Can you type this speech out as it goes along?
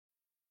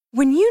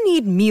When you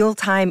need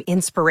mealtime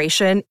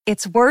inspiration,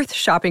 it's worth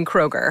shopping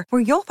Kroger,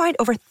 where you'll find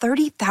over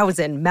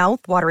 30,000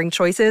 mouth-watering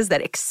choices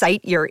that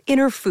excite your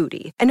inner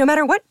foodie. And no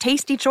matter what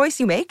tasty choice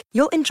you make,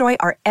 you'll enjoy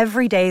our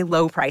everyday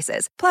low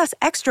prices, plus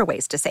extra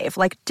ways to save,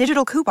 like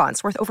digital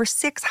coupons worth over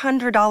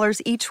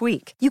 $600 each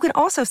week. You can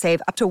also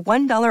save up to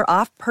 $1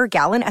 off per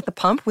gallon at the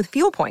pump with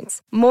fuel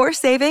points. More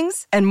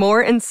savings and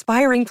more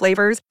inspiring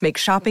flavors make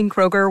shopping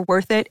Kroger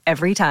worth it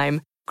every time.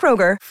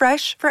 Kroger,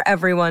 fresh for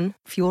everyone.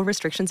 Fuel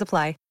restrictions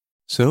apply.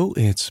 So,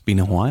 it's been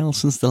a while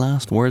since the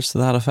last words to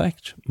that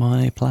effect.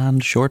 My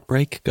planned short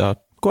break got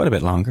quite a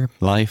bit longer.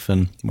 Life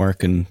and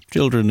work and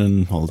children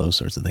and all those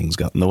sorts of things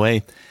got in the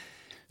way.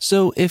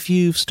 So, if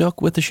you've stuck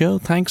with the show,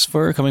 thanks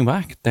for coming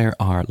back. There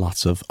are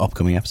lots of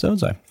upcoming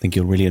episodes I think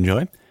you'll really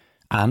enjoy.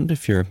 And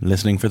if you're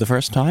listening for the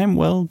first time,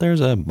 well, there's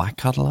a back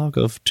catalogue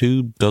of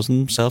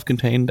 24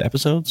 self-contained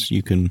episodes.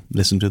 You can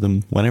listen to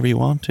them whenever you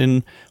want,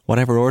 in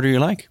whatever order you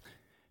like.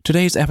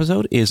 Today's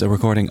episode is a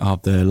recording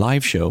of the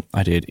live show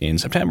I did in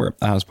September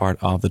as part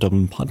of the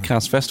Dublin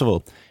Podcast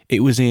Festival.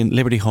 It was in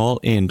Liberty Hall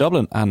in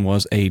Dublin and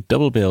was a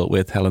double bill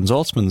with Helen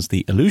Zaltzman's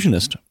The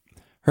Illusionist.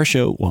 Her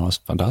show was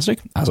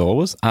fantastic, as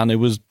always, and it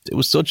was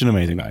such an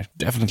amazing night.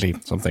 Definitely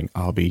something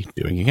I'll be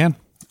doing again.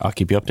 I'll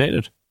keep you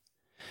updated.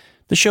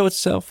 The show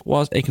itself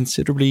was a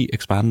considerably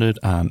expanded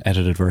and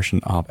edited version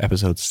of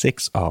episode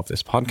 6 of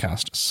this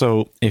podcast.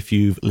 So if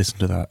you've listened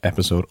to that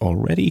episode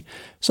already,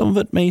 some of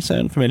it may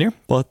sound familiar,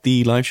 but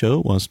the live show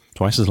was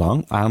twice as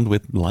long and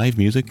with live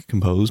music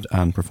composed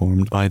and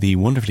performed by the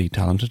wonderfully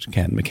talented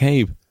Ken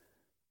McCabe.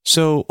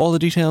 So all the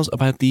details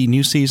about the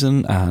new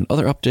season and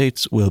other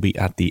updates will be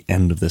at the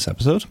end of this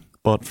episode.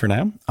 But for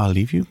now, I'll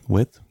leave you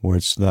with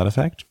words to that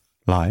effect,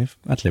 live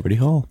at Liberty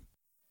Hall.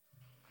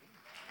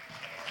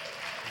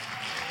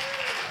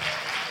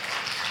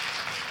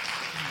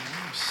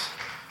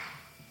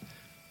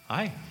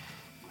 Hi,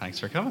 thanks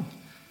for coming.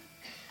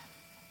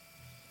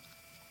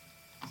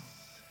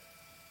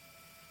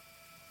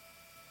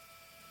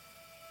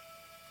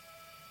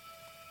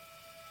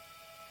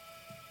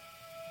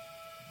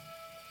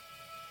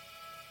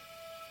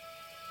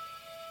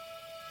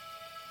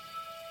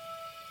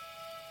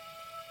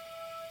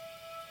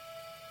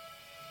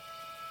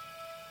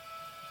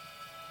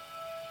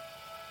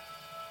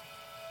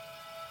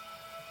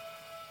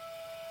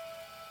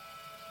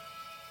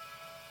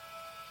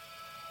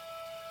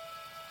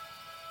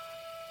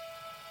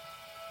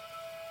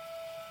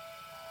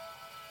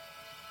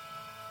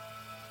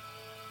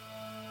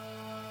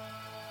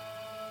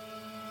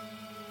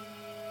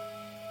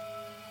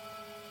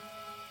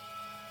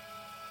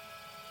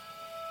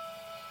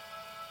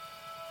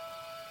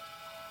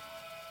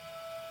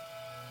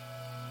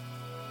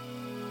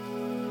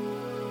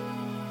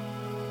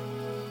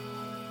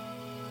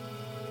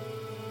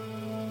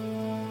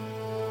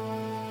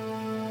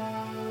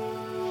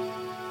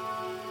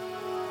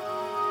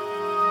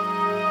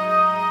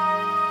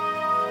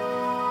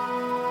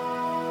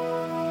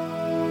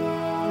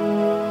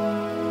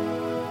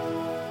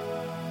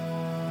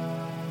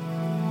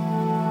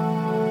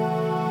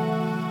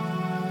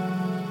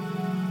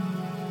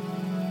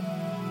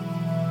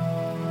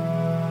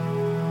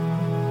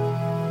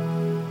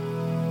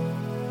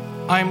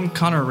 I'm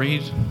Connor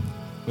Reid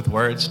with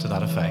words to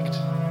that effect.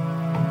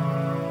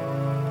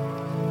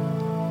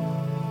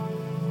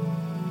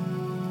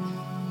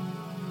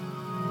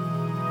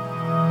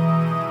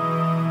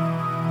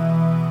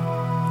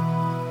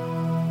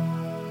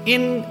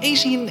 In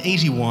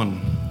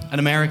 1881, an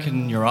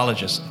American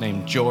neurologist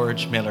named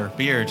George Miller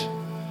Beard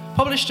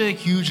published a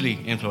hugely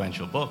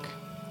influential book.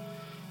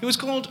 It was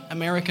called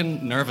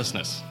American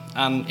Nervousness,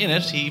 and in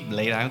it he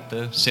laid out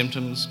the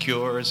symptoms,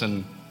 cures,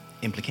 and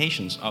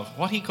implications of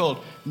what he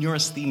called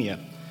neurasthenia.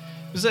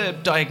 It was a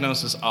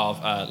diagnosis of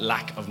a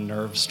lack of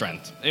nerve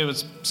strength. It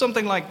was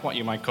something like what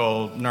you might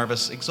call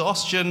nervous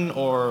exhaustion,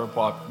 or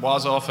what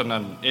was often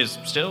and is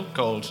still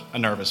called a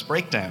nervous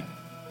breakdown.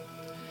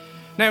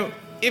 Now,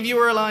 if you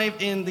were alive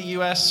in the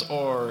US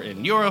or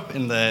in Europe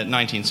in the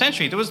 19th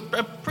century, there was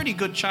a pretty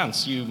good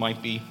chance you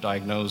might be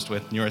diagnosed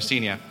with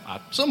neurasthenia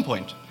at some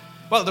point.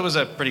 Well, there was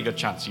a pretty good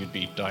chance you'd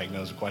be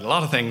diagnosed with quite a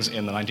lot of things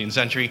in the 19th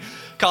century.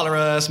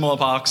 Cholera,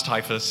 smallpox,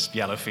 typhus,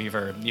 yellow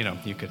fever. You know,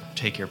 you could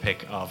take your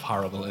pick of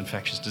horrible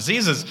infectious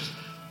diseases.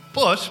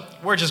 But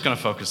we're just going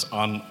to focus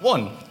on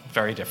one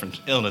very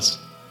different illness,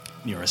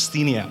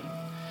 neurasthenia.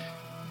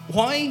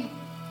 Why?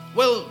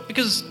 Well,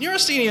 because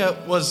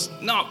neurasthenia was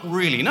not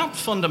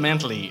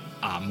fundamentally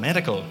a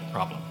medical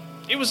problem.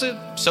 It was a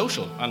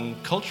social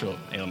and cultural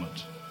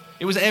ailment.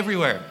 It was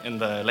everywhere in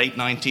the late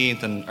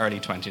 19th and early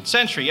 20th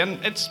century,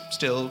 and it's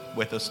still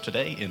with us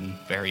today in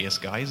various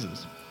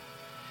guises.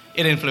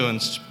 It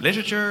influenced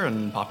literature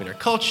and popular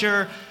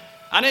culture,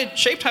 and it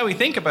shaped how we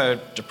think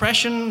about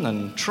depression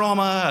and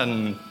trauma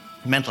and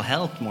mental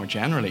health more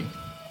generally.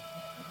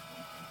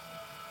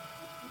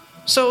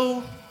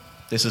 So,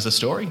 this is a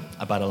story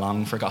about a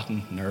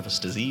long-forgotten nervous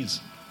disease,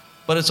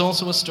 but it's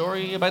also a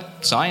story about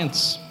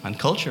science and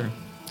culture,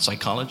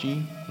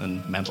 psychology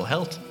and mental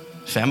health,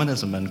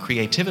 feminism and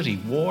creativity,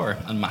 war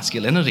and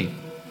masculinity.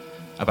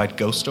 about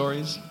ghost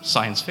stories,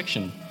 science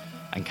fiction,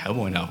 and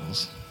cowboy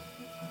novels.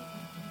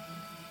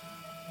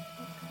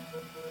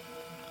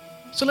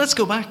 So let's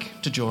go back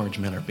to George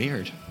Miller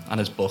Beard and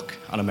his book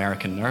on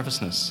American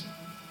nervousness.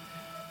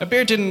 Now,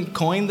 Beard didn't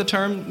coin the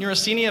term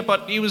neurasthenia,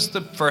 but he was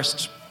the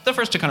first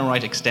to kind of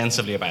write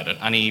extensively about it,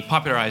 and he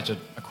popularized it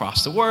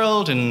across the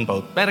world in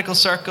both medical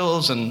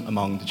circles and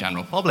among the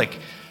general public,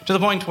 to the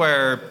point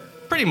where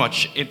pretty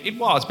much it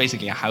was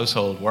basically a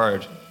household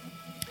word.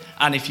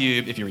 And if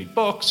you read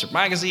books or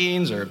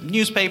magazines or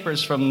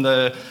newspapers from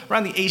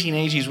around the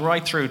 1880s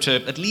right through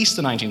to at least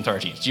the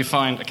 1930s, you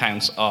find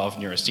accounts of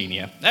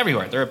neurasthenia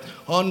everywhere. There are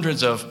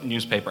hundreds of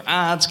newspaper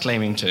ads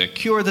claiming to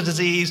cure the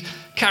disease.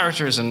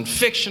 Characters in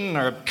fiction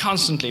are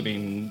constantly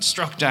being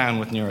struck down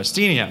with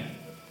neurasthenia.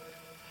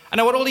 And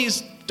now what all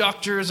these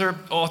doctors or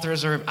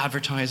authors or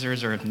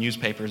advertisers or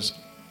newspapers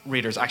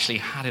readers actually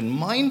had in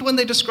mind when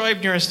they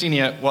described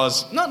neurasthenia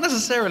was not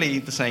necessarily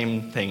the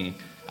same thing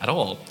at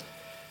all.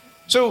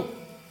 So,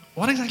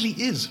 what exactly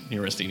is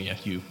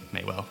neurasthenia, you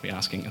may well be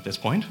asking at this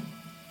point?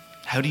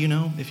 How do you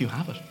know if you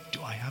have it?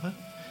 Do I have it?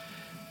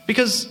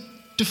 Because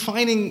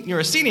defining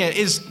neurasthenia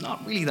is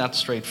not really that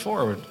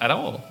straightforward at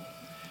all.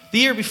 The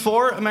year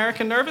before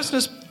American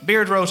Nervousness,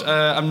 Beard wrote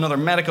another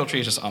medical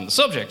treatise on the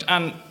subject,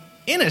 and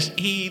in it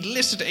he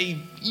listed a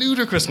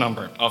ludicrous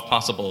number of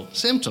possible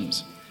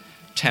symptoms.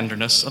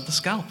 Tenderness of the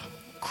scalp,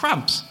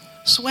 cramps,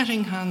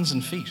 sweating hands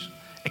and feet,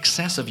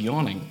 excessive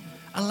yawning,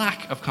 a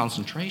lack of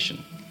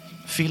concentration,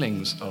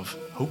 feelings of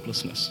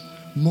hopelessness,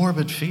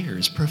 morbid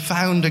fears,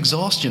 profound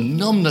exhaustion,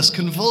 numbness,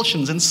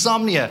 convulsions,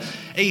 insomnia,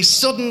 a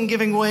sudden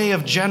giving way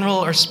of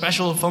general or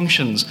special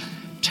functions,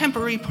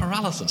 temporary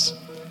paralysis.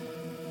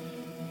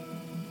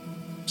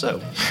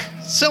 So,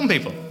 some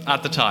people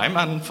at the time,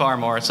 and far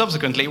more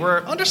subsequently,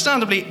 were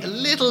understandably a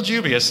little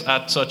dubious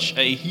at such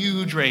a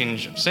huge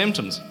range of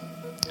symptoms.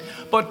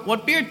 But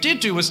what Beard did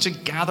do was to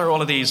gather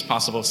all of these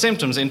possible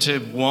symptoms into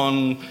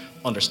one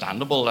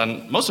understandable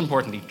and, most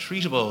importantly,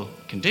 treatable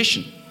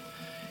condition.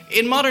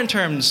 In modern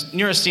terms,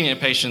 neurasthenia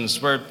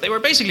patients were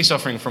basically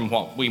suffering from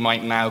what we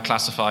might now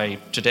classify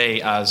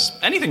today as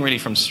anything really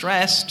from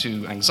stress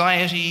to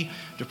anxiety,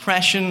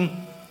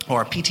 depression,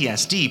 or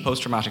PTSD,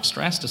 post-traumatic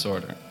stress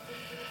disorder.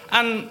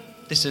 And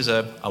this is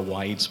a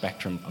wide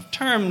spectrum of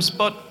terms,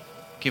 but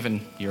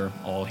given you're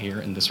all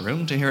here in this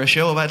room to hear a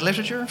show about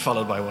literature,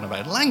 followed by one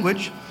about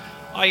language,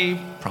 I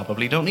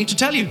probably don't need to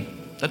tell you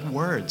that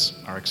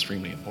words are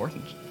extremely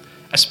important,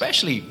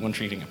 especially when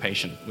treating a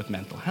patient with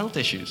mental health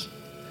issues.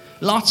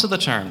 Lots of the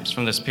terms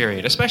from this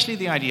period, especially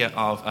the idea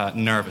of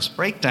nervous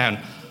breakdown,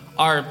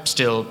 are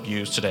still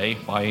used today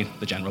by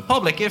the general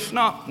public, if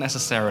not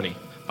necessarily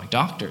by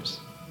doctors.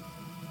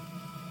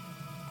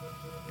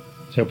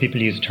 So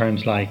people use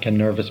terms like a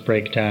nervous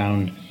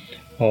breakdown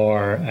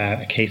or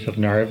a case of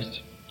nerves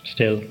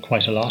still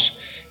quite a lot,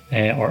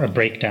 or a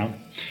breakdown,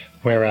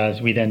 whereas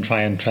we then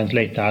try and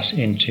translate that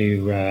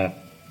into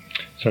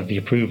sort of the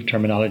approved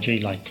terminology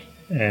like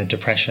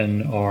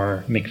depression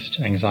or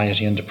mixed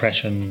anxiety and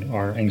depression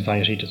or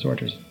anxiety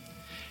disorders.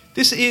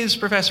 This is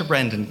Professor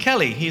Brendan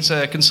Kelly. He's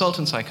a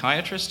consultant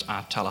psychiatrist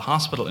at Tallaght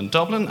Hospital in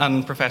Dublin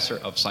and Professor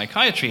of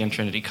Psychiatry in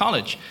Trinity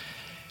College.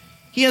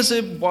 He has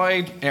a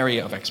wide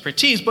area of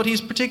expertise, but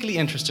he's particularly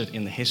interested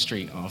in the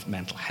history of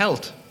mental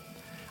health.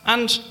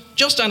 And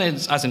just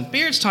as in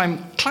Beard's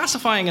time,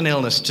 classifying an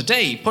illness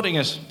today, putting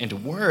it into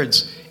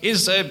words,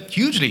 is a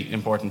hugely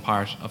important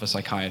part of a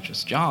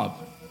psychiatrist's job.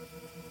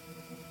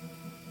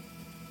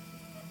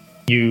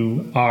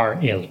 You are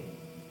ill.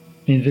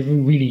 It's a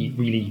really,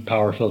 really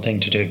powerful thing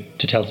to do,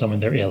 to tell someone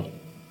they're ill.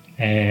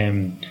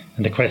 And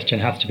the question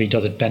has to be,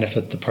 does it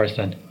benefit the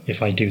person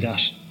if I do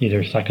that?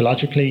 Either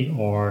psychologically,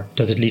 or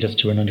does it lead us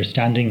to an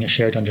understanding, a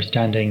shared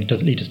understanding?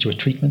 Does it lead us to a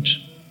treatment?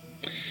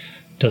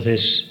 Does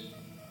it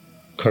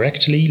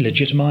correctly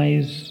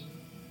legitimize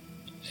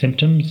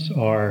symptoms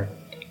or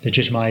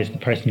legitimize the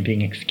person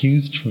being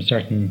excused from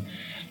certain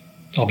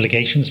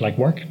obligations like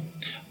work?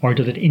 Or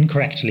does it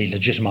incorrectly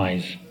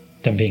legitimize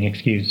them being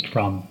excused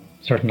from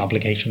certain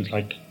obligations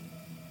like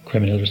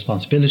criminal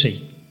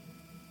responsibility?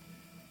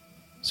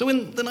 So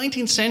in the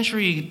 19th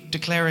century,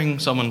 declaring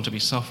someone to be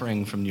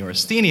suffering from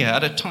neurasthenia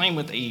at a time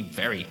with a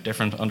very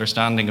different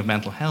understanding of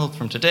mental health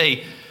from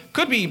today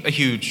could be a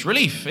huge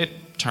relief. It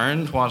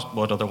turned what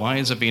would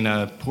otherwise have been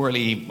a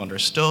poorly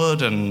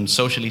understood and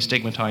socially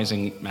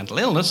stigmatizing mental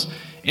illness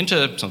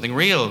into something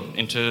real,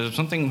 into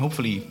something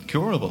hopefully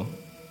curable.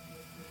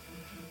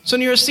 So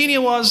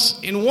neurasthenia was,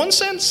 in one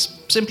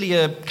sense, simply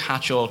a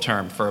catch-all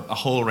term for a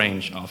whole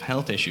range of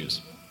health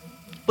issues.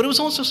 But it was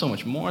also so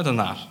much more than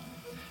that.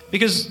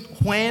 Because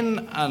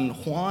when and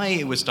why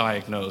it was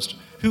diagnosed,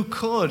 who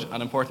could,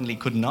 and importantly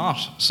could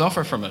not,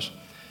 suffer from it,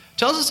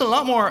 tells us a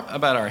lot more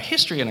about our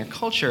history and our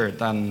culture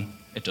than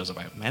it does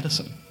about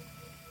medicine.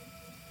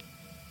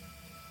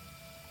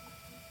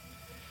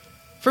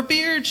 For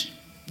Beard,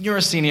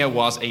 neurasthenia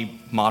was a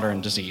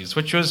modern disease,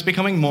 which was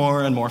becoming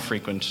more and more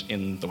frequent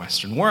in the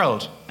Western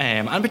world,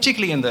 and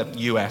particularly in the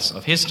US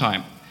of his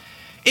time.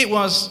 It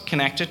was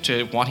connected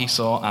to what he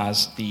saw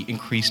as the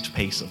increased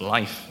pace of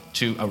life.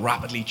 to a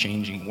rapidly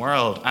changing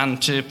world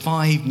and to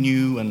 5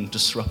 new and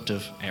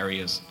disruptive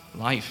areas of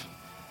life: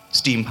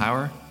 steam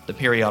power, the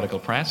periodical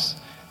press,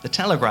 the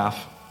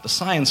telegraph, the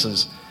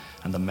sciences,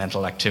 and the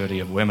mental activity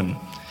of women.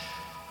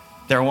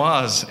 There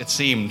was, it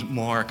seemed,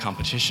 more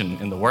competition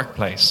in the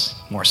workplace,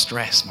 more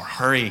stress, more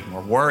hurry,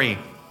 more worry.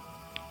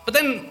 But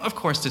then, of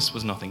course, this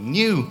was nothing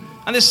new,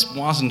 and this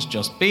wasn't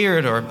just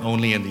Beard or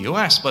only in the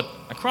US, but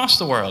across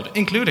the world,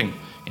 including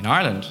in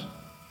Ireland.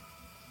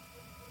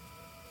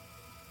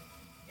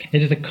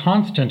 It is a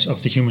constant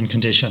of the human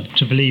condition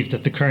to believe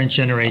that the current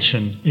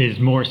generation is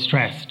more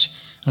stressed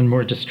and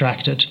more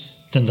distracted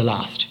than the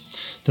last,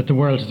 that the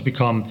world has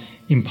become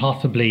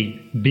impossibly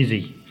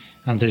busy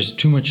and there's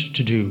too much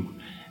to do,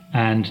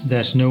 and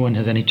that no one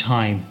has any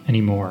time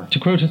anymore. To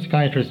quote a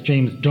psychiatrist,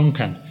 James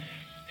Duncan,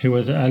 who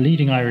was a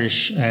leading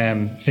Irish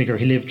figure,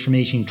 he lived from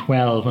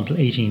 1812 until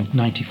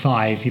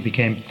 1895. He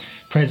became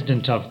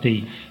president of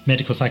the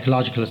Medical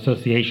Psychological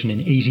Association in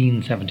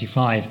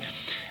 1875.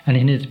 And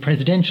in his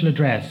presidential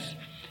address,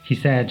 he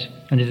said,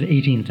 and this is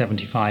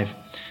 1875,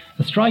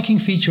 "A striking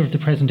feature of the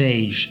present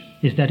age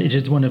is that it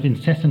is one of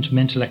incessant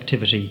mental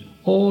activity.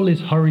 All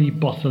is hurry,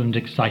 bustle, and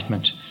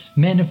excitement.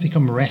 Men have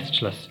become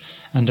restless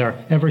and are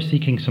ever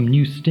seeking some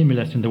new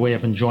stimulus in the way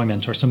of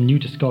enjoyment or some new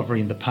discovery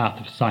in the path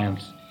of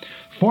science.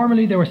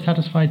 Formerly they were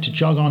satisfied to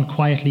jog on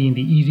quietly in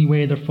the easy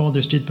way their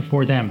fathers did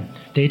before them.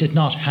 They did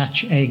not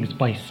hatch eggs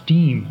by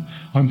steam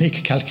or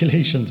make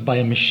calculations by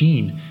a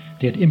machine.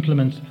 They had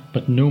implements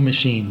but no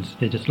machines.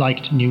 They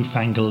disliked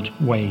newfangled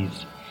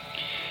ways.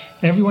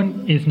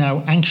 Everyone is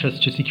now anxious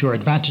to secure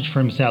advantage for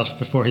himself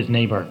before his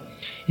neighbour.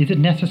 Is it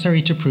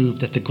necessary to prove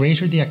that the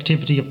greater the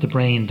activity of the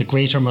brain, the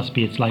greater must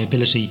be its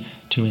liability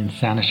to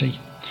insanity?"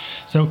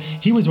 So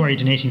he was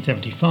worried in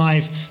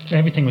 1875 that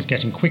everything was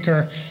getting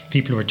quicker,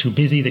 people were too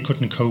busy, they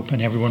couldn't cope,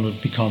 and everyone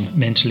would become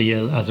mentally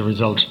ill as a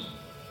result.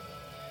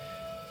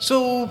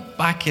 So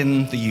back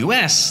in the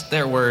US,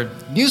 there were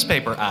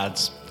newspaper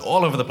ads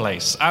all over the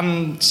place,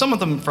 and some of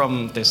them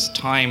from this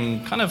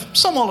time kind of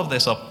sum all of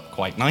this up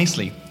quite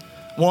nicely.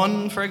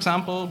 One, for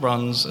example,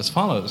 runs as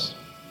follows.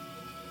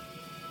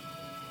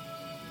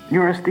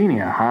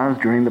 Neurasthenia has,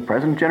 during the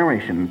present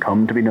generation,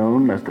 come to be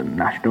known as the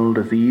national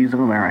disease of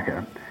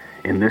America.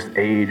 In this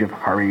age of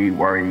hurry,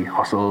 worry,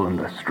 hustle, and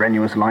the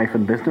strenuous life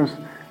and business,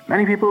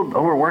 many people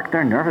overwork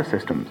their nervous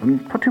systems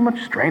and put too much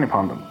strain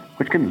upon them,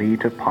 which can lead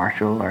to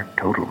partial or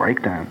total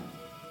breakdown.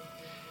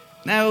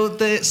 Now,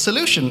 the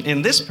solution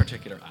in this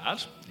particular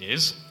ad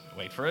is,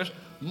 wait for it,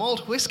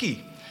 malt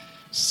whiskey.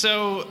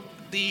 So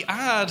the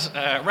ad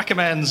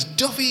recommends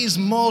Duffy's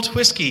malt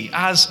whiskey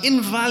as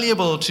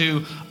invaluable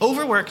to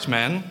overworked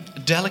men,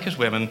 delicate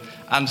women,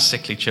 and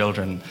sickly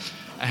children.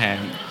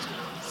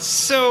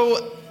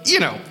 You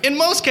know, in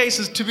most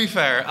cases, to be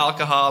fair,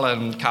 alcohol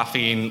and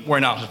caffeine were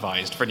not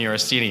advised for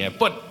neurasthenia,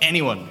 but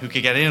anyone who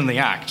could get in the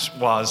act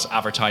was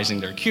advertising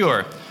their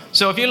cure.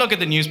 So if you look at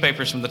the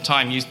newspapers from the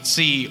time, you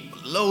see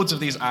loads of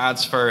these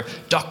ads for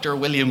Dr.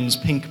 Williams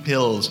pink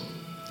pills.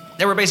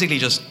 They were basically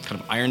just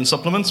kind of iron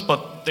supplements,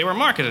 but they were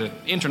marketed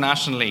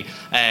internationally.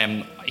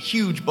 A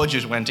huge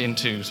budget went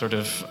into sort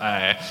of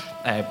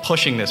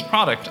pushing this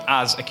product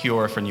as a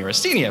cure for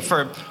neurasthenia,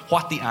 for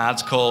what the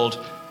ads called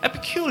a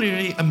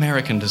peculiarly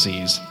American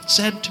disease,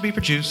 said to be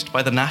produced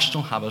by the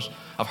national habit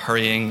of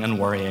hurrying and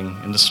worrying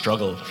in the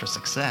struggle for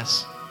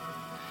success.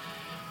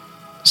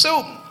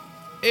 So,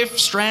 if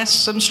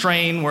stress and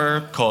strain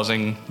were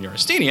causing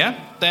neurasthenia,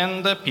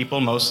 then the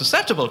people most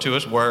susceptible to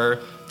it were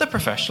the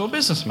professional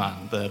businessman,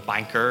 the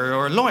banker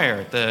or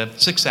lawyer, the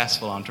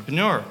successful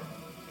entrepreneur.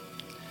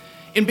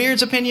 In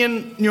Beard's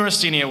opinion,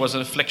 neurasthenia was an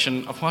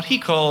affliction of what he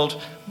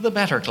called the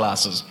better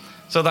classes.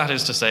 So that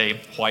is to say,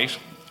 white,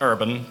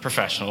 urban,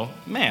 professional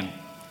men.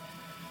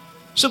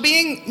 So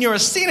being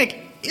neurasthenic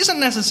isn't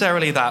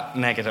necessarily that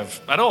negative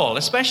at all,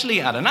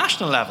 especially at a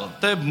national level.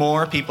 The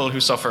more people who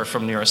suffer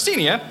from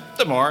neurasthenia,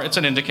 the more it's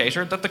an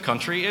indicator that the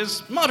country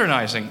is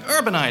modernising,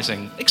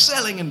 urbanising,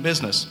 excelling in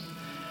business.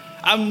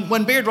 And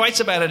when Beard writes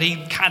about it, he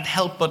can't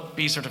help but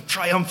be sort of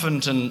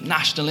triumphant and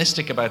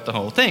nationalistic about the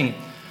whole thing.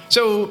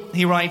 So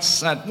he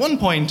writes at one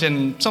point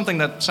in something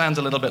that sounds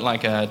a little bit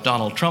like a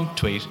Donald Trump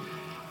tweet,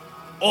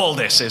 "All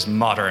this is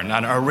modern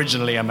and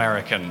originally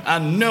American,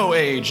 and no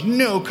age,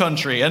 no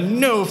country, and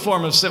no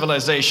form of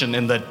civilization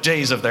in the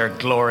days of their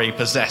glory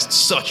possessed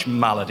such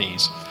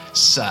maladies.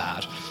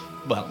 Sad."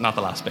 Well, not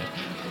the last bit.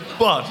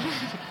 But,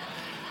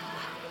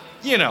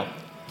 you know,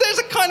 there's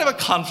a kind of a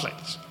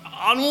conflict.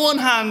 On one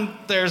hand,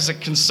 there's a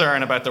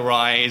concern about the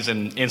rise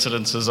in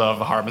incidences of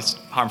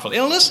harmful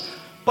illness,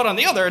 but on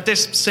the other,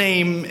 this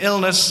same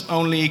illness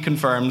only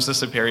confirms the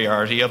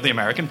superiority of the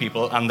American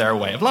people and their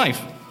way of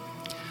life.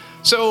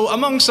 So,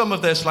 among some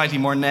of the slightly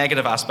more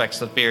negative aspects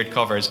that Beard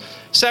covers,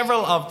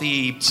 several of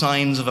the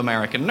signs of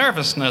American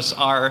nervousness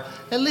are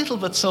a little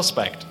bit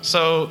suspect.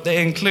 So,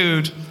 they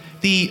include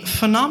the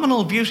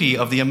phenomenal beauty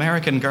of the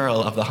American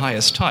girl of the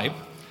highest type,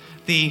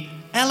 the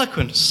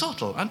eloquent,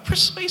 subtle, and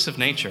persuasive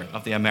nature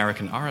of the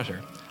American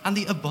orator, and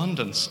the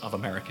abundance of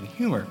American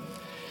humour.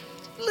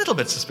 A little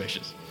bit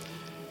suspicious.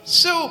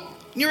 So,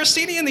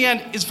 neurasthenia in the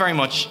end is very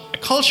much a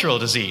cultural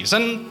disease,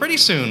 and pretty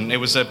soon it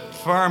was a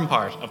firm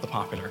part of the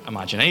popular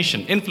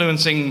imagination,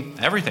 influencing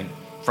everything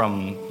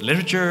from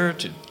literature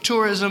to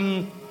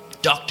tourism,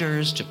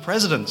 doctors to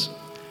presidents.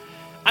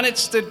 And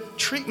it's the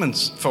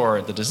treatments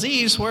for the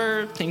disease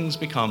where things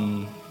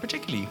become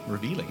particularly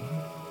revealing.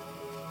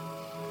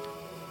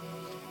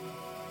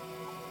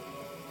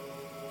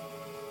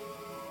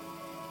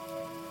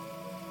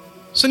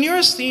 So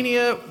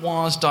neurasthenia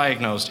was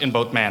diagnosed in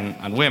both men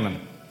and women,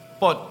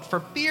 but for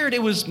Beard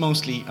it was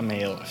mostly a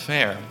male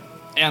affair,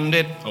 and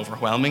it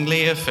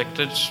overwhelmingly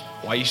affected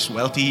white,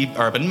 wealthy,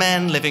 urban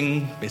men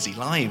living busy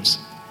lives.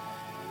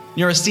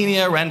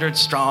 Neurasthenia rendered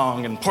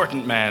strong,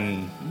 important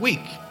men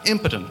weak,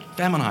 impotent,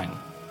 feminine.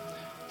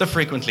 The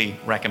frequently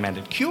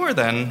recommended cure,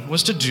 then,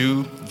 was to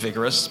do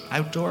vigorous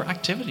outdoor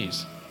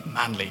activities,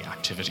 manly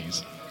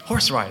activities,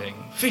 horse riding,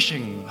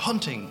 fishing,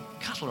 hunting,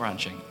 cattle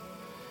ranching.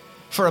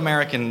 For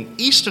American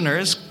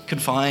Easterners,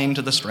 confined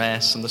to the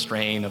stress and the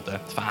strain of the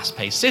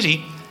fast-paced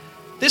city,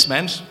 this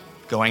meant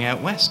going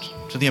out west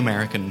to the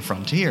American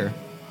frontier.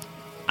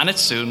 And it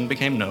soon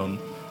became known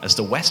as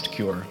the West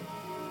Cure.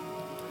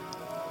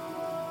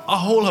 A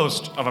whole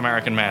host of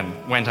American men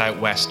went out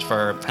west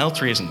for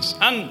health reasons,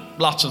 and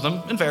lots of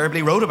them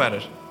invariably wrote about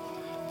it.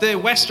 The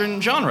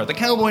Western genre, the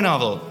cowboy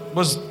novel,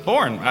 was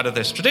born out of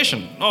this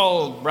tradition,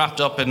 all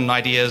wrapped up in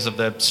ideas of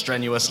the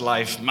strenuous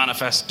life,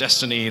 manifest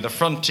destiny, the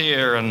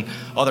frontier, and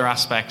other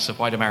aspects of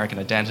white American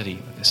identity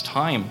at this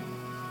time.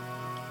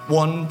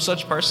 One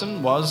such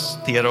person was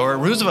Theodore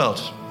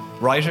Roosevelt,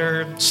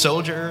 writer,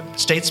 soldier,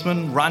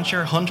 statesman,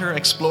 rancher, hunter,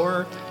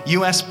 explorer,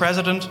 US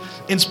president,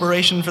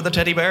 inspiration for the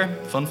teddy bear,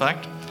 fun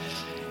fact.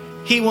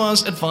 He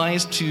was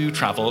advised to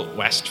travel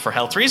west for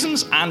health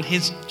reasons, and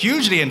his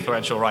hugely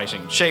influential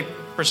writing shaped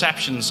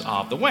perceptions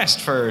of the West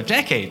for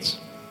decades.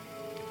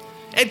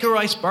 Edgar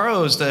Rice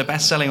Burroughs, the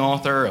best-selling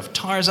author of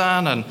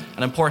Tarzan and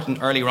an important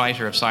early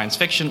writer of science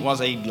fiction, was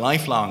a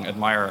lifelong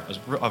admirer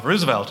of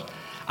Roosevelt,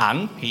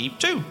 and he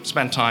too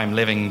spent time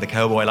living the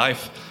cowboy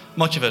life,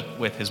 much of it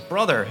with his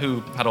brother,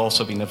 who had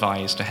also been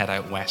advised to head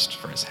out west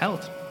for his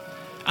health.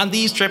 And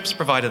these trips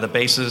provided the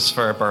basis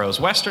for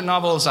Burroughs' Western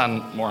novels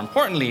and, more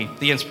importantly,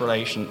 the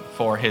inspiration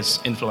for his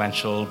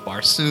influential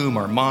Barsoom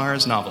or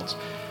Mars novels.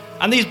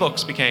 And these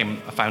books became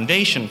a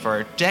foundation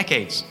for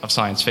decades of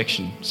science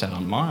fiction set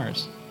on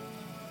Mars.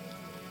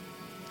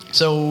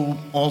 So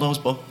all those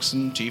books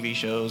and TV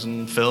shows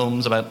and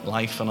films about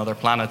life on other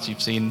planets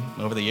you've seen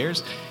over the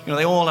years,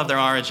 they all have their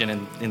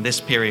origin in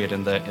this period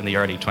in the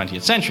early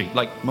 20th century,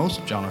 like most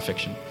genre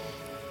fiction.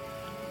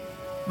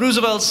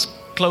 Roosevelt's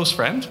close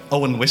friend,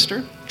 Owen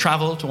Wister,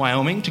 traveled to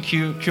Wyoming to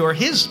cure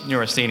his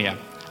neurasthenia,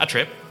 a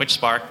trip which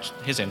sparked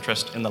his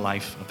interest in the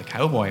life of the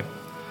cowboy.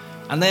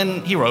 And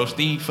then he wrote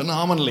the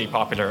phenomenally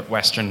popular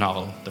Western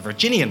novel, The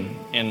Virginian,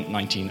 in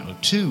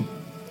 1902.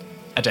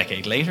 A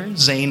decade later,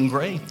 Zane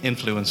Grey,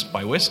 influenced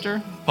by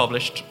Wister,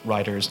 published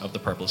Riders of the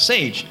Purple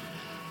Sage.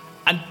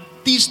 And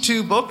these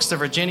two books, The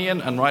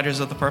Virginian and Riders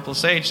of the Purple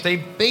Sage, they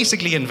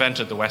basically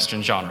invented the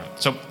Western genre.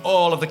 So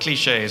all of the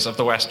cliches of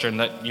the Western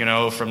that you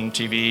know from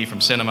TV, from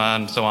cinema,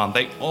 and so on,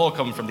 they all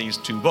come from these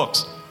two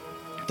books.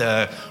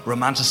 The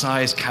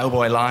romanticized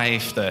cowboy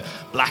life, the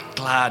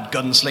black-clad,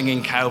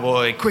 gunslinging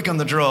cowboy, quick on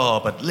the draw,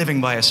 but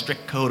living by a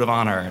strict code of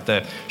honor,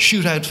 the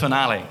shootout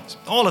finale.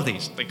 All of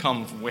these, they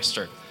come from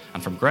Wister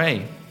and from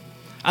Grey.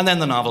 And then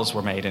the novels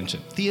were made into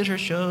theatre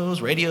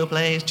shows, radio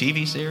plays,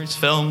 TV series,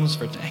 films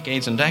for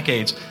decades and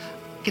decades,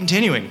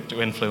 continuing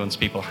to influence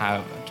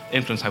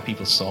how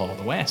people saw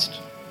the West.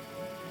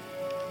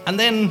 And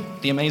then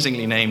the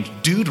amazingly named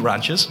dude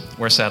ranches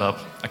were set up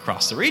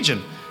across the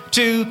region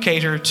to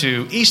cater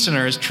to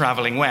Easterners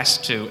traveling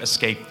west to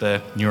escape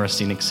the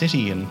neurasthenic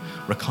city and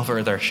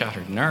recover their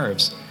shattered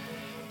nerves.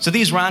 So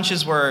these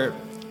ranches were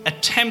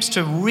attempts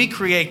to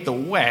recreate the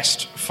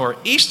West for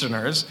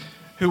Easterners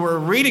who were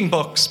reading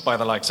books by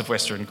the likes of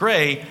Wister and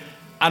Grey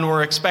and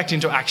were expecting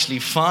to actually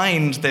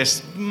find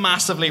this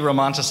massively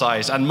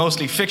romanticized and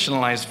mostly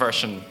fictionalized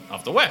version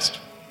of the West.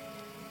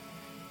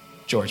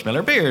 George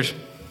Miller Beard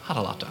had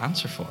a lot to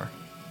answer for.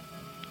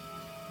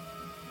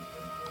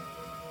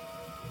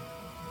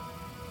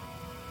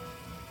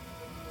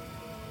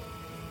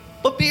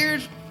 But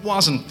Beard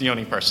wasn't the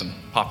only person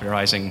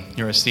popularizing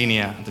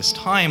neurasthenia at this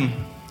time,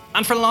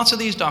 and for lots of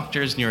these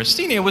doctors,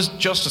 neurasthenia was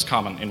just as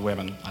common in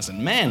women as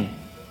in men.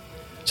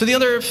 So the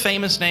other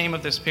famous name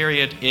of this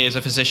period is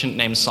a physician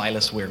named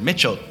Silas Weir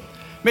Mitchell.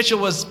 Mitchell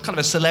was kind of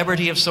a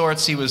celebrity of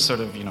sorts. He was sort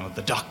of,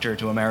 the doctor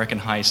to American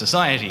high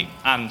society,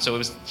 and so it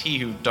was he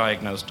who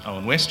diagnosed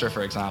Owen Wister,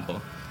 for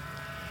example.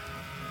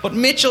 But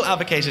Mitchell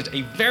advocated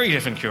a very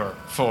different cure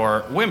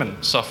for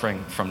women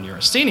suffering from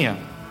neurasthenia.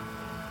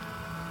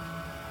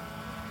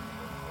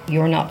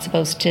 You're not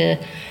supposed to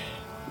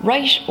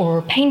write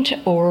or paint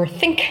or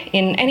think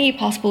in any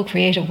possible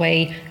creative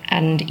way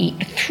and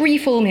eat 3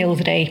 full meals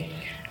a day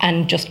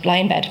and just lie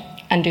in bed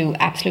and do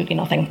absolutely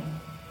nothing.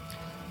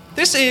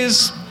 This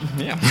is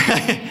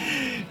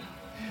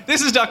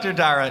This is Dr.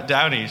 Dara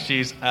Downey.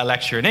 She's a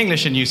lecturer in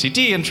English in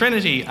UCD and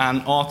Trinity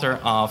and author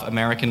of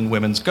American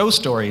Women's Ghost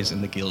Stories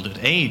in the Gilded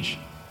Age.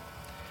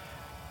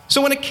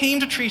 So when it came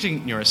to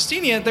treating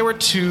neurasthenia, there were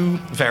two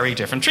very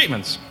different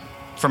treatments.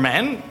 For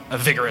men, a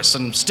vigorous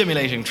and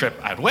stimulating trip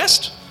out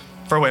west.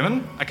 For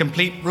women, a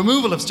complete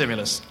removal of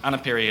stimulus and a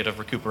period of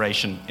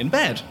recuperation in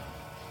bed.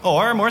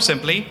 Or, more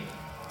simply,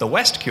 the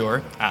West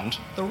Cure and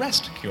the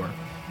Rest Cure.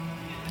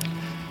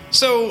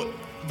 So,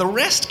 the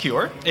Rest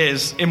Cure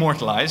is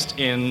immortalised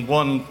in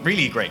one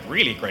really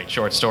great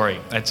short story.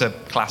 It's a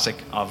classic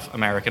of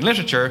American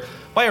literature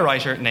by a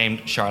writer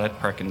named Charlotte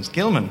Perkins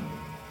Gilman.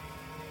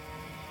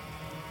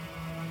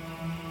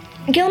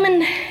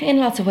 Gilman, in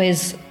lots of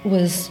ways,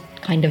 was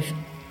kind of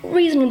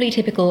reasonably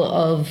typical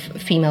of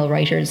female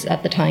writers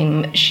at the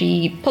time.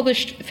 She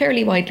published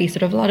fairly widely,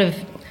 sort of a lot of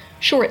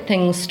short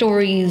things,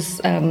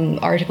 stories,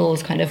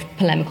 articles, kind of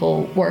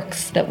polemical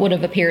works that would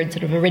have appeared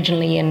sort of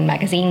originally in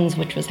magazines,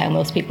 which was how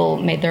most people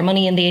made their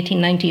money in the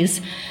 1890s.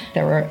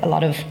 There were a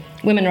lot of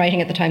women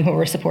writing at the time who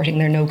were supporting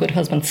their no-good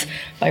husbands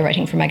by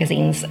writing for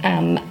magazines.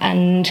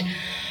 And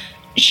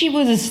she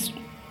was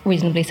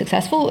reasonably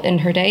successful in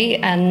her day,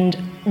 and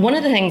one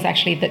of the things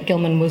actually that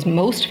Gilman was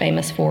most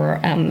famous for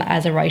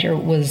as a writer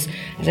was,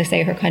 as I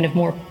say, her kind of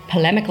more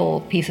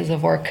polemical pieces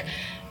of work,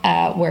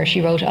 where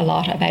she wrote a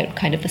lot about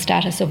kind of the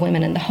status of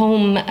women in the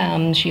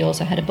home. She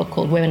also had a book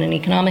called Women in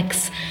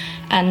Economics,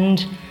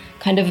 and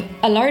kind of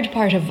a large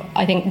part of,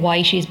 I think,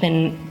 why she's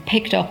been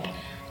picked up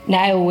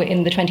now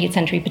in the 20th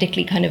century,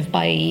 particularly kind of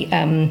by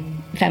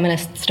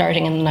feminists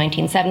starting in the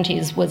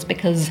 1970s, was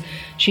because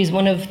she's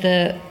one of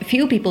the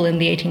few people in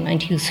the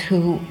 1890s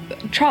who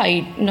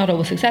tried, not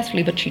always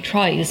successfully, but she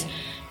tries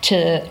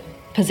to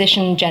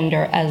position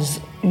gender as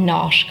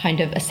not kind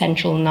of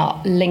essential,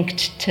 not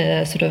linked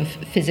to sort of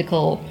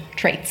physical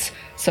traits.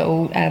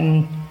 So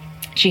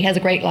she has a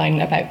great line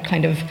about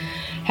kind of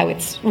how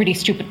it's really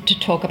stupid to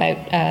talk about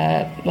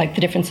like the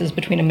differences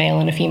between a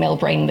male and a female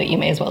brain, that you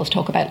may as well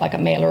talk about like a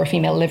male or a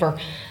female liver.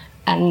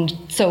 And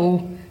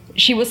so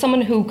she was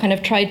someone who kind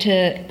of tried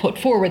to put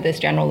forward this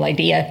general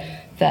idea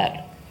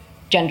that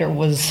gender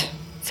was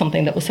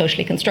something that was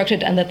socially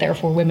constructed and that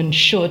therefore women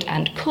should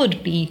and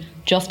could be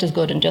just as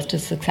good and just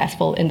as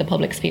successful in the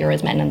public sphere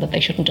as men, and that they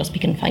shouldn't just be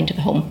confined to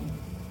the home.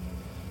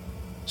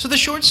 So the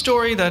short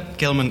story that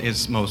Gilman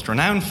is most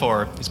renowned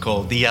for is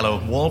called The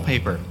Yellow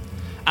Wallpaper,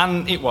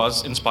 and it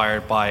was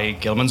inspired by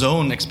Gilman's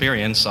own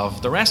experience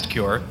of the Rest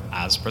Cure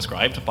as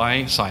prescribed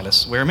by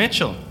Silas Weir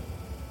Mitchell.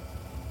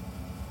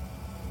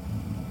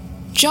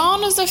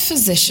 John is a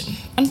physician,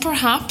 and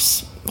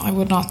perhaps, I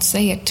would not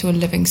say it to a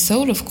living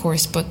soul, of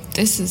course, but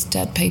this is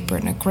dead paper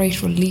and a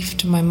great relief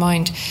to my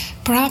mind.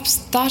 Perhaps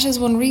that is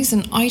one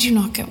reason I do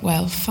not get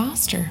well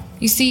faster.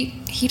 You see,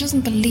 he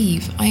doesn't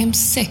believe I am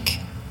sick.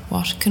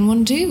 What can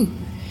one do?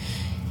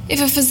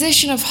 If a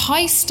physician of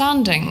high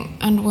standing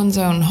and one's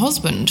own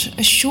husband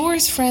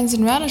assures friends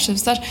and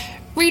relatives that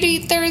really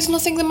there is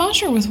nothing the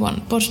matter with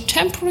one but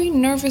temporary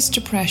nervous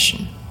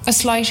depression, a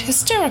slight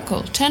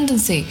hysterical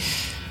tendency,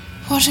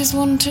 what is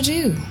one to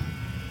do?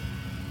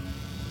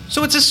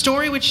 So it's a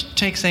story which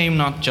takes aim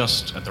not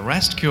just at the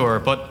Rest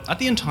Cure, but at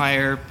the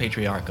entire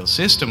patriarchal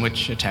system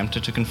which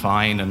attempted to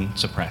confine and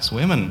suppress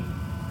women.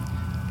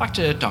 Back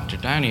to Dr.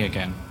 Downey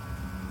again.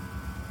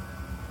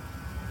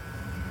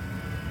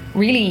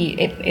 Really,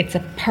 it's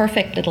a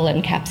perfect little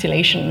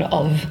encapsulation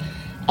of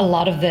a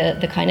lot of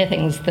the kind of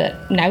things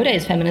that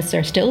nowadays feminists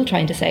are still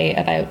trying to say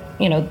about,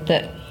 you know,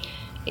 that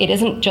it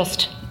isn't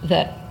just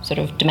that sort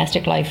of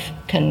domestic life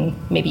can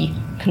maybe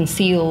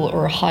conceal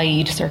or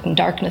hide certain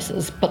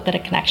darknesses, but that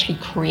it can actually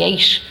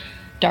create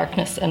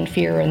darkness and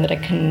fear, and that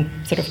it can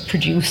sort of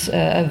produce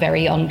a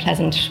very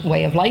unpleasant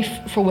way of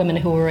life for women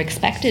who are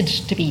expected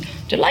to be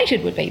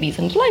delighted with babies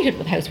and delighted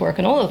with housework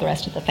and all of the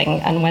rest of the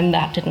thing. And when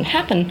that didn't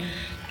happen,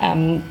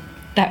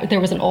 that there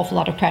was an awful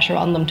lot of pressure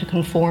on them to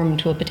conform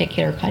to a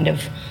particular kind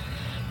of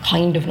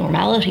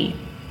normality.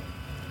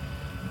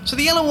 So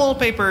The Yellow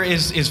Wallpaper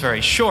is very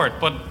short,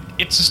 but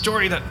it's a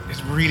story that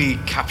really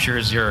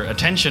captures your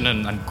attention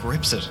and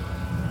grips it.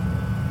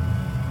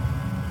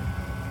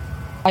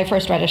 I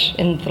first read it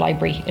in the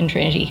library in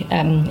Trinity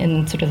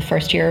in sort of the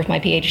first year of my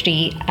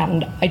PhD,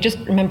 and I just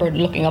remember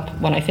looking up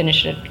when I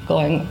finished it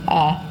going,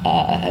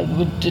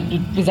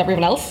 was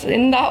everyone else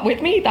in that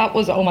with me? That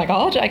was, oh my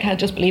God, I can't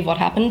just believe what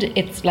happened.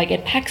 It's like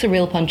it packs a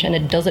real punch, and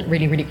it does it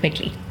really, really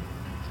quickly.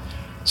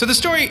 So the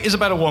story is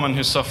about a woman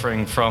who's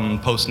suffering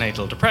from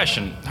postnatal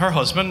depression. Her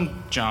husband,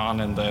 John,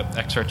 in the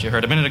excerpt you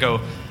heard a minute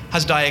ago,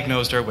 has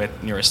diagnosed her with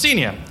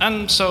neurasthenia,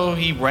 and so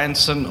he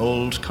rents an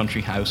old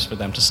country house for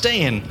them to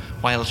stay in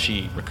while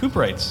she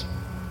recuperates.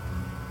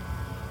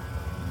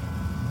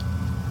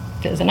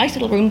 There's a nice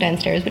little room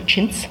downstairs with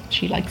chintz.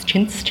 She likes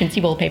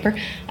chintzy wallpaper.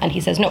 And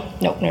he says, no,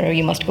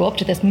 you must go up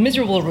to this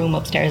miserable room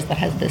upstairs that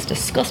has this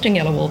disgusting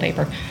yellow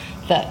wallpaper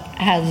that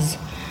has...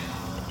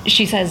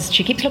 She says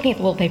she keeps looking at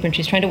the wallpaper and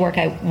she's trying to work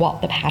out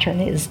what the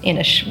pattern is in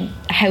it.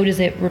 How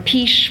does it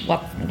repeat?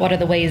 What are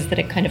the ways that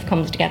it kind of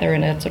comes together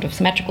in a sort of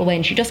symmetrical way?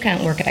 And she just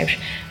can't work it out,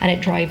 and it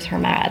drives her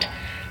mad,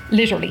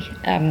 literally.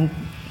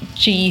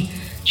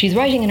 She's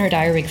writing in her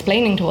diary,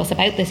 explaining to us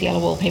about this yellow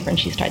wallpaper, and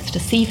she starts to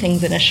see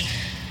things in it.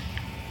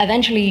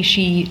 Eventually,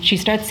 she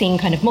starts seeing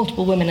kind of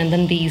multiple women, and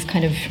then these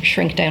kind of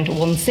shrink down to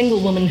one single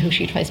woman who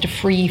she tries to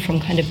free from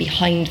kind of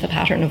behind the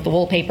pattern of the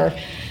wallpaper.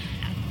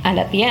 And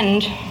at the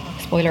end,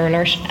 spoiler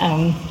alert,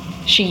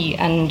 she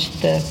and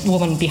the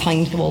woman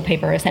behind the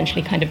wallpaper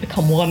essentially kind of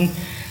become one,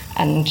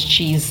 and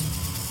she's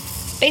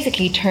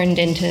basically turned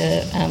into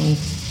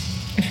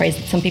a phrase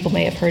that some people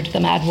may have heard, the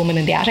mad woman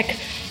in the attic,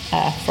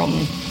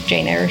 from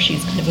Jane Eyre.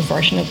 She's kind of a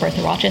version of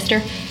Bertha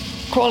Rochester,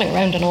 crawling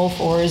around on all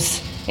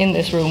fours in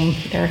this room,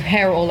 her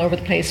hair all over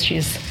the place.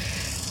 She's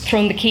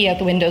thrown the key out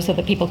the window so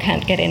that people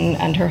can't get in,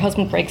 and her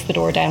husband breaks the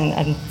door down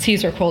and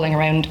sees her crawling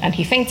around, and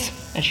he faints,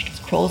 and she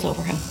just crawls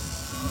over him.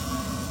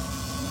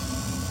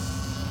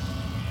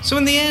 So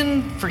in the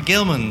end, for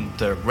Gilman,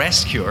 the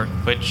rest cure,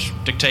 which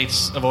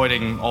dictates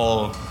avoiding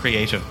all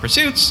creative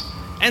pursuits,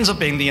 ends up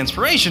being the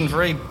inspiration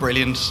for a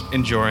brilliant,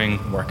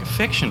 enduring work of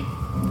fiction.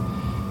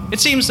 It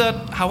seems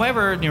that,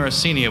 however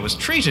neurasthenia was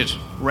treated,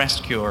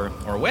 rest cure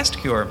or west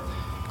cure,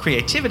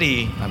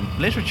 creativity and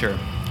literature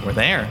were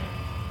there.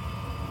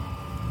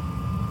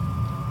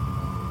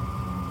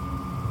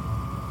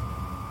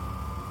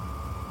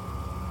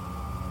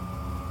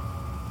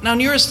 Now,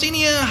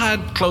 neurasthenia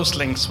had close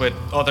links with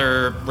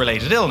other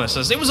related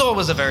illnesses. It was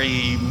always a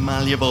very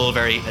malleable,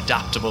 very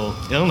adaptable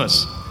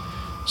illness.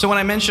 So when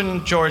I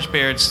mentioned George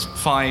Beard's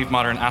 5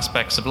 modern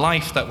aspects of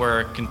life that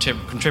were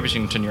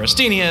contributing to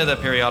neurasthenia, the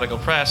periodical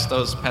press,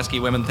 those pesky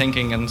women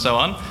thinking, and so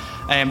on,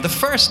 the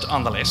first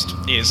on the list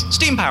is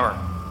steam power,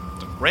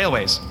 the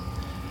railways.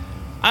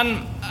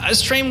 And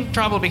as train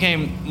travel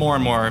became more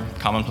and more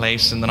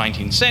commonplace in the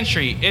 19th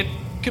century, it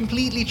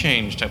completely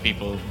changed how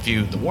people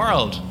viewed the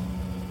world.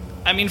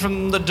 I mean,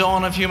 from the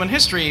dawn of human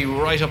history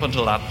right up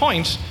until that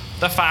point,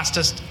 the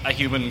fastest a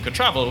human could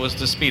travel was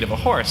the speed of a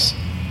horse.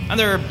 And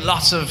there are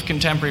lots of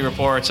contemporary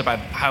reports about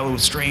how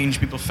strange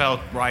people felt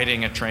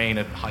riding a train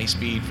at high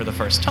speed for the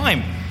first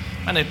time.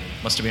 And it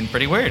must have been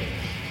pretty weird.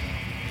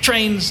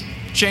 Trains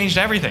changed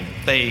everything.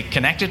 They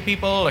connected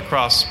people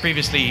across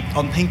previously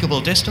unthinkable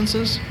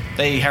distances.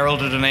 They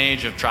heralded an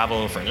age of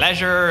travel for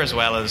leisure, as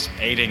well as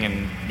aiding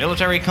in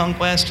military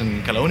conquest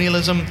and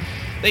colonialism.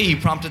 They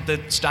prompted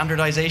the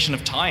standardization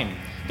of time.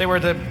 They were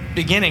the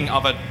beginning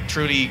of a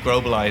truly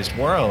globalized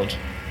world.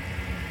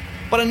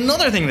 But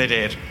another thing they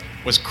did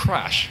was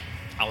crash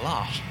a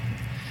lot.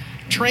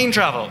 Train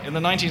travel in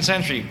the 19th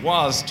century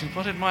was, to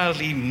put it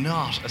mildly,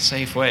 not a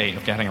safe way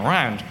of getting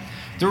around.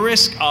 The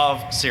risk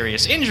of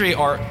serious injury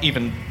or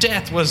even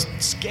death was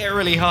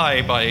scarily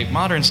high by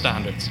modern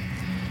standards.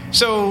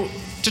 So,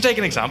 to take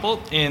an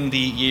example, in the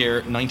year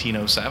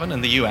 1907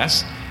 in the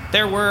US,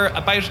 there were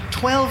about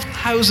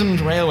 12,000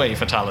 railway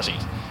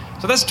fatalities.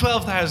 So that's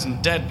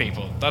 12,000 dead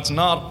people. That's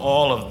not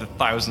all of the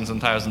thousands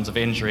and thousands of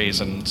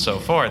injuries and so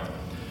forth.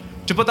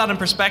 To put that in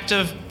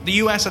perspective, the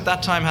US at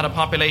that time had a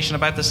population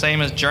about the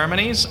same as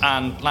Germany's,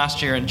 and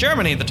last year in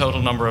Germany, the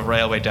total number of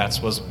railway deaths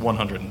was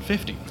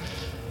 150.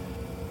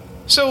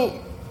 So,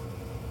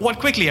 what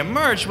quickly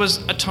emerged was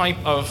a type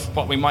of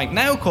what we might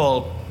now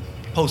call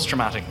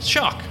post-traumatic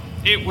shock.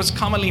 It was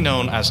commonly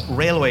known as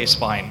railway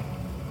spine.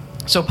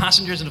 So,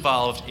 passengers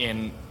involved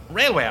in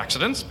railway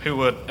accidents, who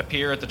would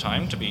appear at the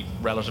time to be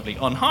relatively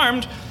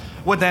unharmed,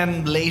 would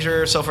then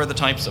later suffer the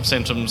types of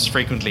symptoms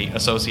frequently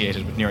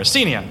associated with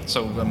neurasthenia.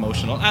 So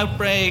emotional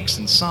outbreaks,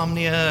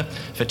 insomnia,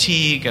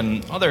 fatigue,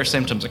 and other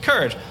symptoms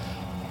occurred,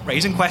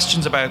 raising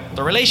questions about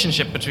the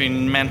relationship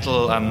between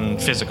mental and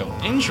physical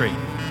injury.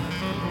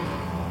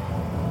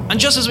 And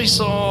just as we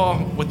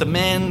saw with the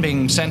men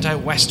being sent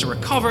out west to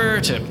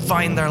recover, to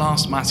find their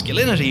lost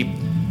masculinity,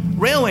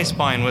 railway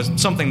spine was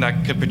something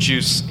that could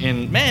produce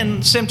in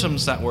men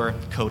symptoms that were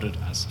coded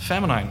as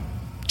feminine.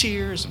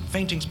 Tears and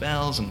fainting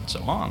spells and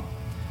so on.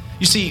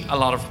 You see a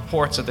lot of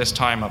reports at this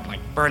time of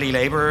burly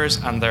labourers,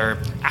 and they're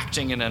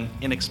acting in an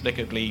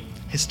inexplicably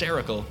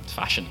hysterical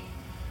fashion.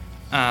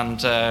 And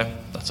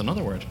that's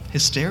another word,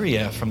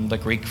 hysteria, from the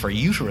Greek for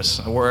uterus,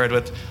 a word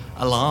with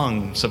a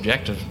long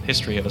subjective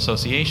history of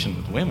association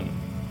with women.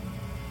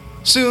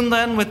 Soon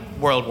then, with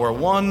World War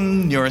I,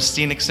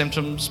 neurasthenic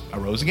symptoms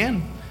arose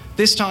again,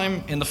 this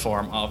time in the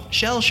form of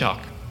shell shock.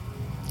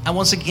 And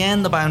once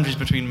again, the boundaries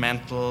between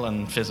mental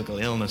and physical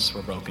illness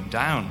were broken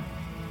down.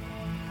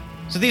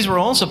 So these were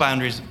also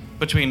boundaries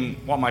between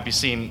what might be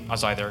seen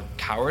as either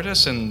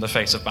cowardice in the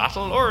face of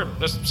battle or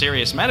a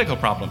serious medical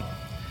problem.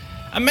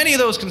 And many of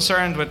those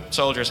concerned with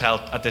soldiers'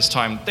 health at this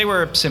time, they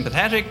were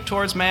sympathetic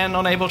towards men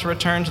unable to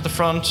return to the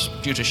front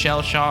due to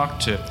shell shock,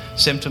 to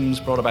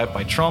symptoms brought about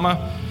by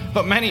trauma,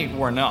 but many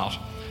were not.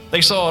 They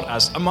saw it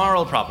as a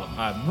moral problem,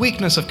 a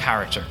weakness of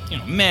character.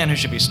 Men who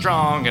should be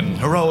strong and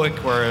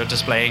heroic were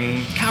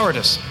displaying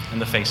cowardice in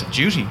the face of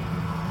duty.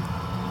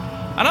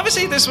 And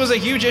obviously this was a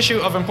huge issue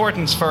of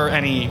importance for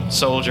any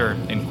soldier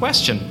in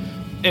question.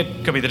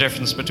 It could be the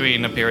difference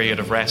between a period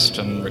of rest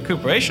and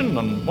recuperation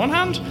on one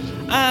hand,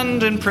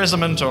 and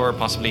imprisonment or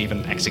possibly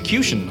even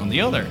execution on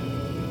the other.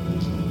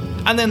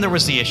 And then there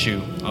was the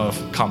issue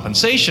of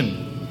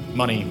compensation.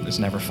 Money is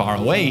never far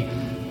away.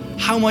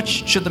 how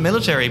much should the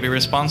military be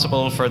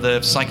responsible for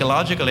the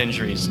psychological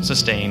injuries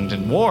sustained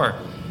in war?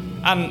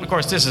 And of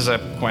course, this is a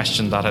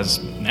question that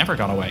has never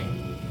gone away.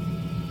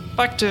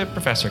 Back to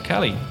Professor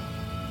Kelly.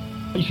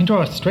 You can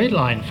draw a straight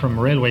line from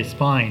railway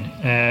spine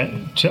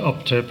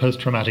up to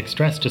post-traumatic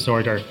stress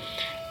disorder,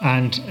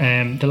 and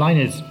the line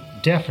is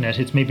definite.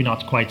 It's maybe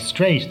not quite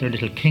straight. There are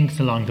little kinks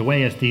along the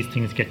way as these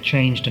things get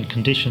changed and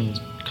conditioned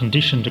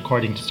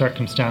according to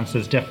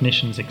circumstances,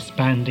 definitions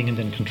expanding and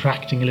then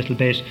contracting a little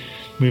bit,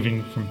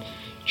 moving from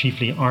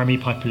chiefly army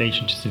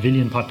population to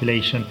civilian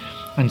population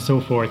and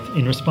so forth,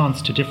 in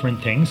response to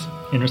different things,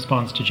 in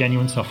response to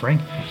genuine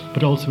suffering,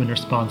 but also in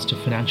response to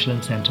financial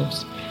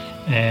incentives.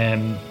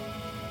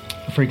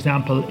 For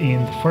example,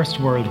 in the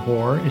First World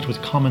War, it was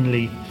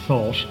commonly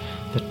thought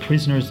that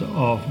prisoners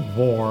of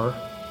war,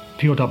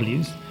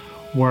 POWs,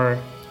 were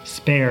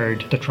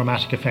spared the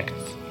traumatic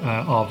effects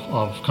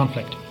of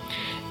conflict.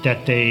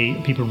 That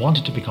people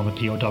wanted to become a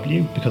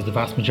POW because the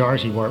vast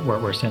majority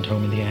were sent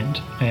home in the end.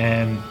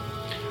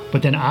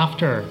 But then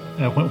after,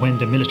 when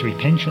the military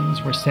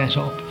pensions were set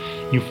up,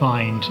 you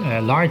find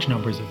large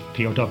numbers of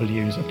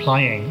POWs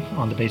applying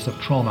on the basis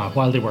of trauma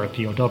while they were a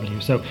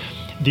POW. So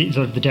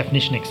the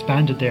definition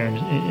expanded there, and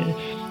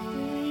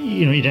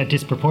it had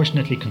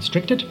disproportionately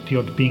constricted.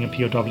 Being a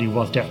POW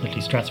was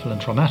definitely stressful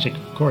and traumatic,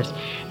 of course,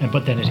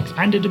 but then it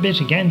expanded a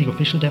bit again, the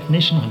official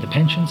definition, when the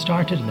pension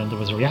started, and then there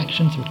was a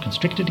reaction, so it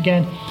constricted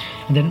again,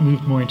 and then it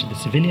moved more into the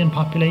civilian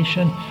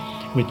population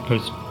with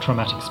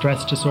post-traumatic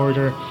stress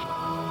disorder.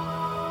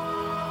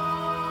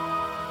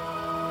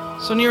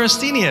 So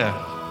neurasthenia,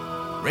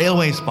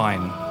 railway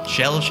spine,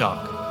 shell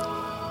shock,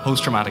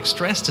 post-traumatic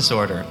stress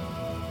disorder.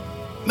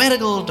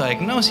 Medical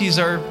diagnoses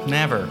are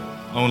never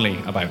only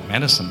about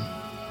medicine.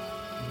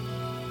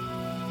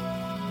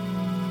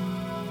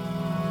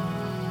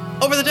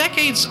 Over the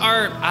decades,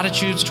 our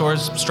attitudes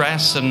towards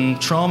stress and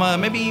trauma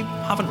maybe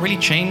haven't really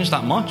changed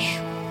that much.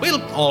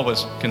 We'll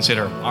always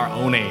consider our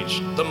own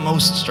age the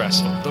most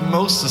stressful, the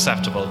most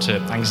susceptible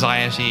to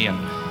anxiety and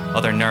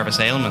other nervous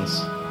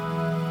ailments.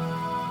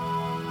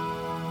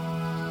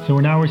 So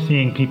we're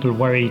seeing people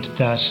worried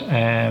that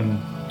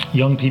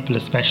young people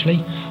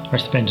especially are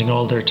spending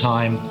all their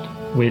time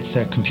with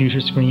computer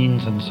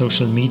screens and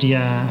social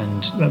media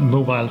and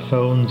mobile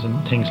phones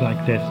and things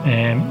like this,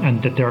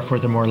 and that therefore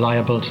they're more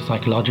liable to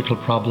psychological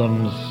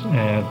problems,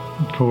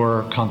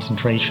 poor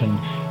concentration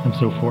and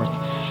so forth.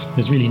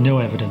 There's really no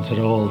evidence at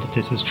all that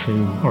this is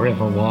true or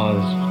ever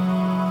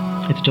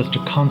was. It's just a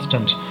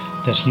constant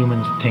that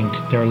humans think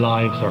their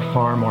lives are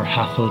far more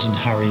hassled and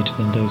harried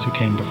than those who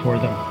came before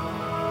them.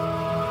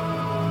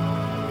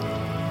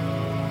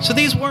 So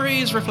these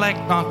worries reflect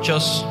not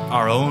just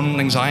our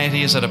own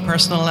anxieties at a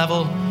personal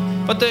level,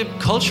 but the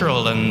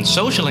cultural and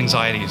social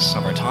anxieties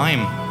of our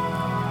time.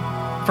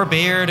 For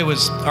Beard, it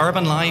was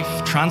urban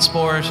life,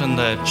 transport, and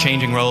the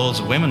changing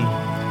roles of women.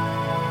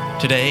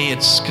 Today,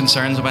 it's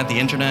concerns about the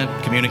internet,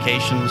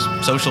 communications,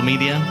 social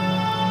media.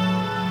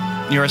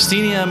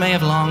 Neurasthenia may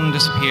have long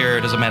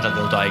disappeared as a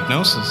medical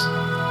diagnosis,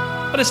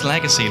 but its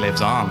legacy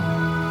lives on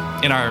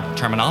in our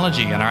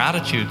terminology and our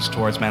attitudes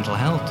towards mental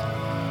health,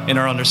 in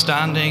our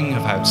understanding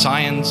of how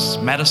science,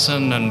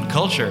 medicine, and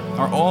culture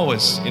are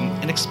always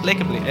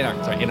inescapably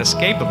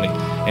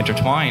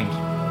intertwined.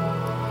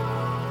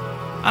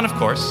 And of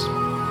course,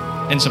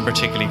 in some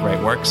particularly great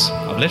works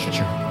of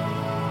literature.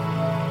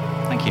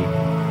 Thank you.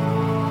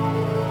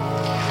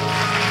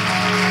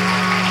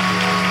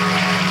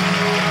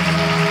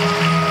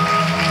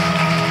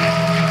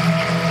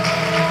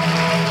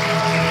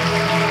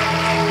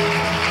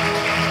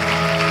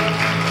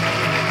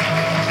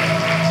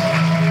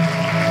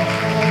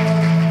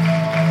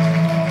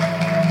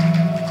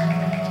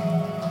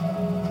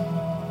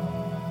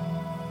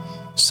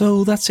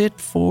 So that's it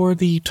for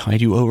the Tide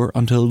You Over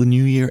Until the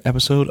New Year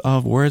episode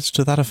of Words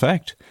to That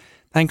Effect.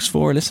 Thanks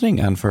for listening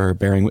and for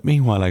bearing with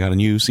me while I got a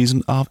new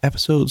season of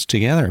episodes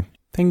together.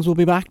 Things will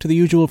be back to the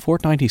usual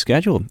fortnightly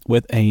schedule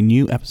with a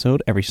new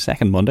episode every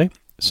second Monday.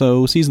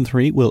 So season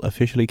 3 will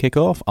officially kick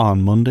off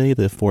on Monday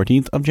the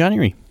 14th of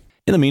January.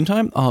 In the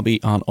meantime, I'll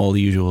be on all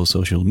the usual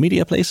social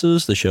media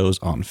places. The show's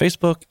on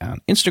Facebook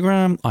and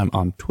Instagram. I'm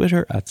on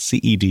Twitter at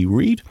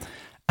CEDRead.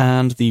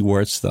 And the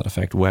Words to That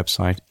Effect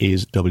website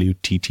is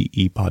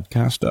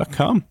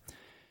wttepodcast.com.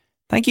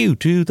 Thank you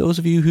to those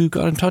of you who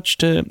got in touch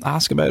to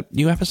ask about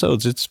new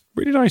episodes. It's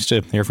really nice to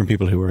hear from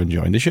people who are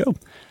enjoying the show.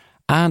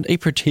 And a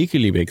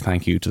particularly big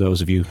thank you to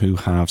those of you who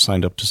have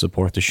signed up to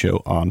support the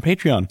show on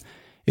Patreon.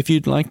 If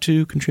you'd like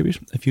to contribute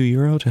a few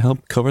euro to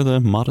help cover the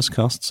modest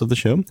costs of the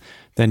show,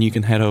 then you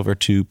can head over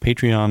to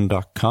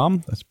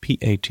patreon.com, that's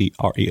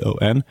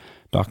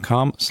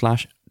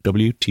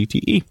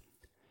patreon.com/WTTE.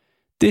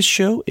 This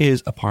show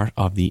is a part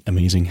of the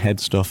Amazing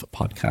Head Stuff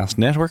podcast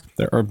network.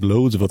 There are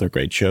loads of other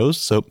great shows,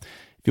 so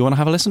if you want to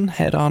have a listen,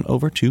 head on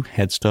over to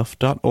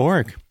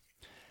headstuff.org.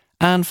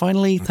 And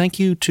finally, thank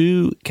you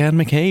to Ken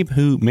McCabe,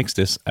 who mixed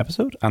this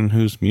episode and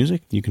whose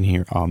music you can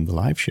hear on the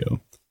live show.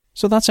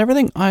 So that's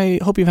everything. I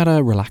hope you've had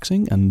a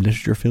relaxing and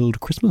literature-filled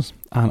Christmas,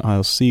 and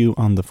I'll see you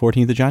on the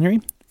 14th of January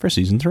for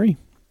Season 3.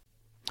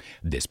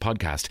 This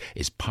podcast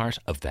is part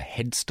of the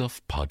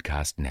Headstuff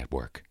Podcast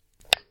Network.